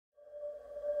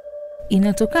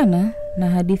inatokana na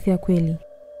hadithi ya kweli.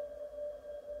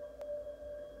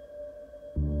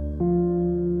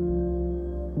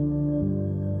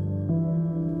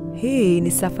 Hii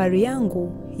ni safari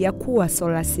yangu ya kuwa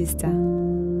Solar Sister.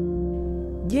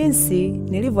 Jinsi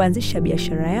nilivyoanzisha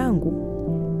biashara yangu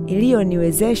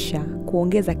iliyoniwezesha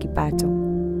kuongeza kipato.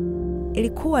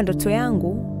 Ilikuwa ndoto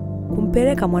yangu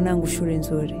kumpeleka mwanangu shule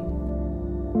nzuri.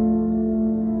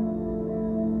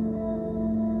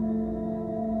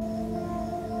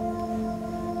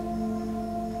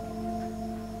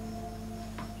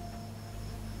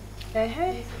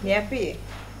 Niambie.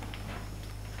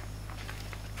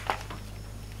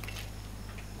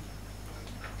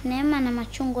 Neema na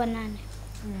machungwa 8.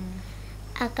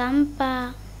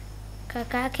 Akampa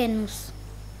kaka yake nusu.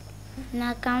 Na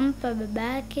akampa baba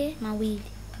yake 2.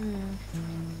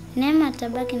 Neema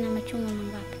atabaki na machungwa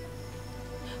mangapi?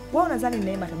 Wewe unadhani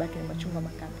Neema atabaki na machungwa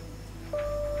mangapi?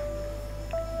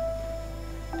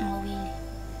 2.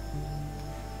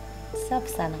 Safi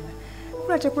sana.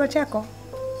 Kula chakula chako.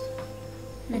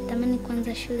 Natamani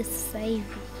kuanza shule sasa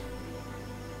hivi.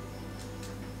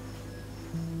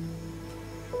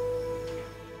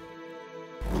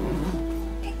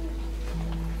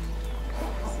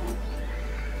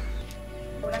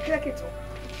 Una kila kitu?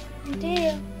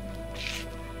 Ndio.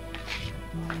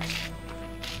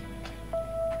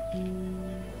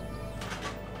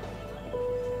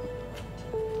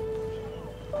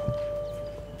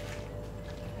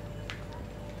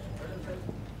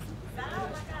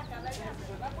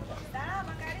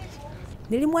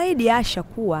 Nilimwahidi Asha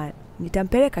kuwa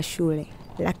nitampeleka shule,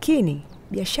 lakini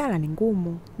biashara ni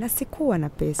ngumu na sikuwa na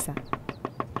pesa.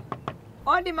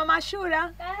 Odi mama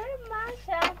Shura. Karibu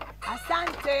Masha.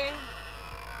 Asante.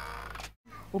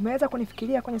 Umeweza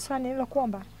kunifikiria kwenye swali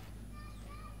nililokuomba?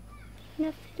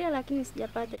 Nafikiria lakini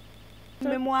sijapata.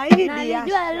 Nimemwahidi Asha.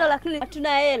 Nalijua hilo lakini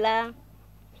hatuna hela.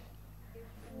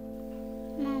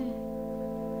 Mama,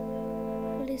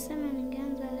 ulisema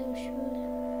ningeanza leo shule.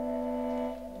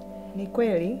 Ni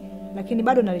kweli, lakini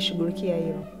bado nalishughulikia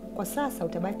hilo. Kwa sasa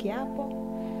utabaki hapo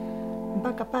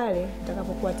mpaka pale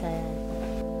utakapokuwa tayari.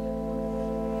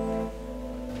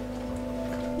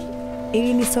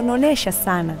 Ilinisononesha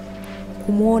sana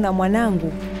kumuona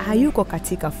mwanangu hayuko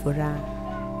katika furaha.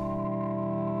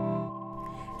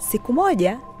 Siku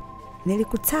moja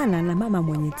nilikutana na mama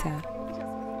mwenye taa.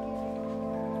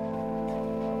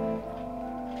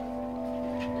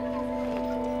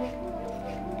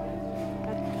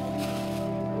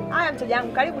 Haya mteja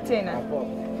wangu, karibu tena.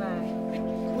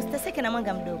 Usiteseke na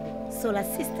mwanga mdogo. Solar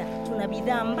Sister tuna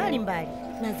bidhaa mbalimbali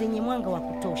na zenye mwanga wa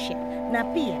kutosha, na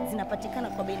pia zinapatikana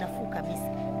kwa bei nafuu kabisa.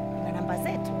 Na namba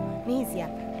zetu ni hizi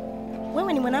hapa.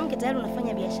 Wewe ni mwanamke tayari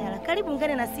unafanya biashara. Karibu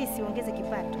ungane na sisi uongeze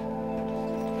kipato.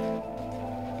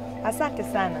 Asante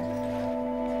sana.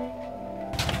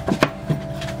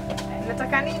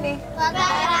 Unataka nini?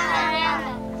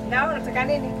 Karanga. Na wewe unataka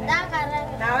nini?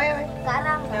 Karanga. Na wewe?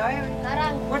 Karanga. Na wewe?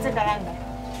 Karanga. Wote karanga.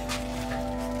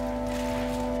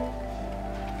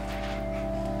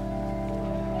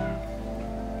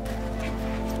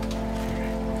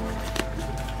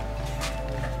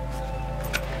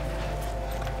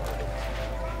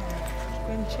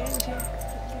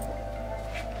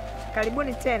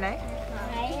 Karibuni tena eh?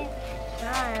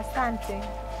 Haya, asante.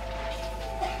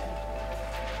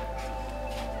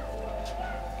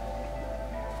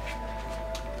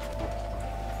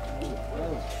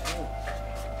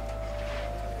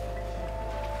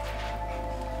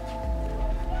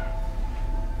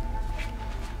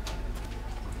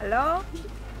 Hello?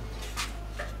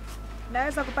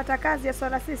 Naweza kupata kazi ya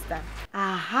Solar Sister?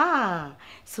 Aha,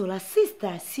 Solar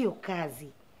Sister sio kazi.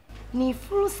 Ni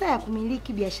fursa ya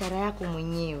kumiliki biashara yako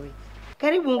mwenyewe.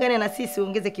 Karibu ungane na sisi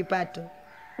uongeze kipato.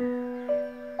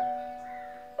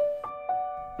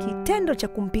 Kitendo cha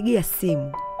kumpigia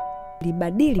simu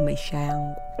libadili maisha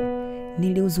yangu.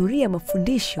 Nilihudhuria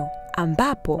mafundisho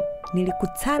ambapo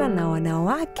nilikutana na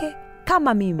wanawake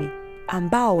kama mimi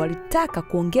ambao walitaka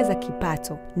kuongeza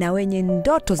kipato na wenye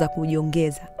ndoto za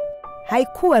kujiongeza.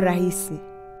 Haikuwa rahisi.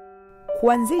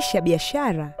 Kuanzisha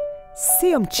biashara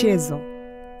sio mchezo.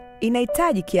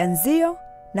 Inahitaji kianzio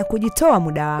na kujitoa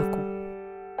muda wako.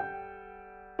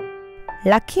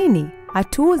 Lakini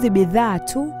hatuuzi bidhaa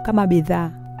tu kama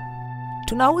bidhaa.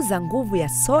 Tunauza nguvu ya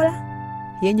sola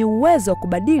yenye uwezo wa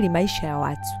kubadili maisha ya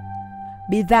watu.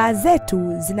 Bidhaa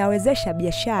zetu zinawezesha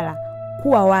biashara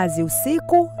kuwa wazi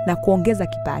usiku na kuongeza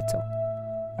kipato.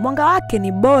 Mwanga wake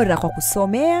ni bora kwa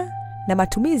kusomea na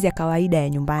matumizi ya kawaida ya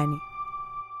nyumbani.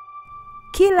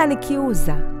 Kila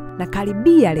nikiuza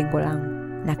nakaribia lengo langu,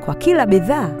 na kwa kila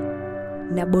bidhaa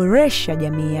naboresha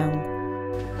jamii yangu.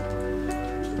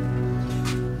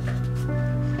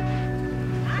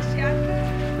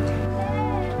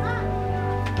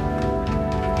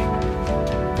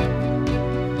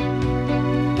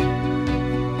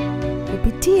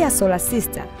 Solar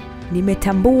Sister,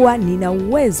 nimetambua nina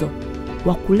uwezo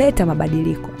wa kuleta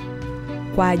mabadiliko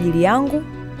kwa ajili yangu,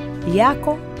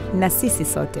 yako na sisi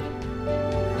sote.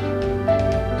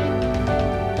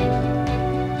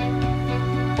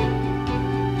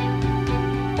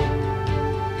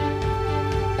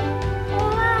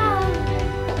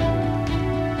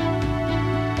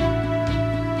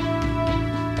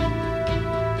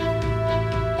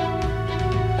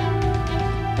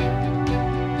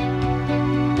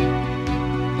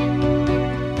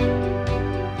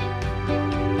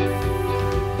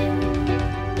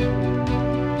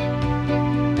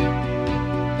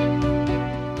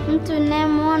 Mtu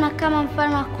ninayemwona kama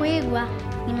mfano wa kuigwa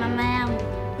ni mama yangu.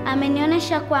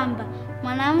 Amenionyesha kwamba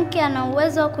mwanamke ana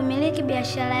uwezo wa kumiliki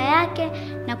biashara yake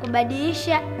na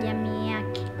kubadilisha jamii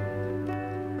yake.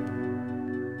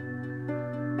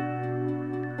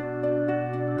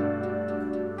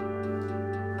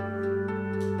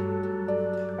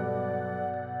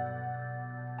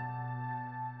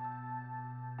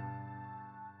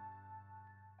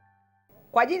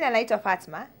 Kwa jina naitwa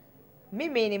Fatma.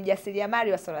 Mimi ni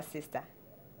mjasiriamali wa Solar Sister.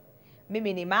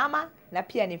 Mimi ni mama na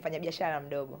pia ni mfanyabiashara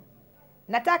mdogo.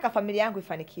 Nataka familia yangu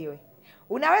ifanikiwe.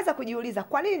 Unaweza kujiuliza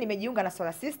kwa nini nimejiunga na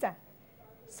Solar Sister?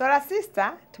 Solar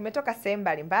Sister tumetoka sehemu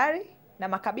mbalimbali na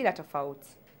makabila tofauti.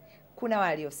 Kuna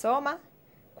waliosoma,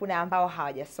 kuna ambao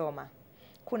hawajasoma.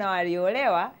 Kuna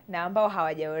walioolewa na ambao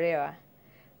hawajaolewa.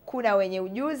 Kuna wenye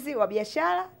ujuzi wa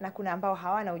biashara na kuna ambao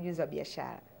hawana ujuzi wa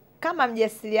biashara. Kama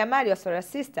mjasiriamali wa Solar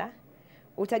Sister,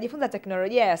 utajifunza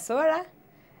teknolojia ya sola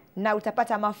na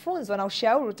utapata mafunzo na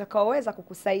ushauri utakaoweza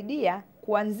kukusaidia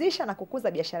kuanzisha na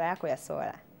kukuza biashara yako ya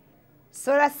sola.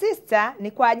 Solar Sister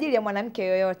ni kwa ajili ya mwanamke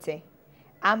yoyote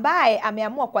ambaye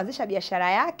ameamua kuanzisha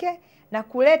biashara yake na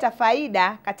kuleta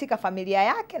faida katika familia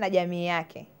yake na jamii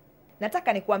yake.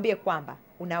 Nataka nikuambie kwamba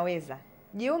unaweza.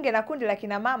 Jiunge na kundi la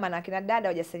kina mama na kina dada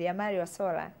wajasiriamali wa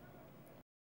sola.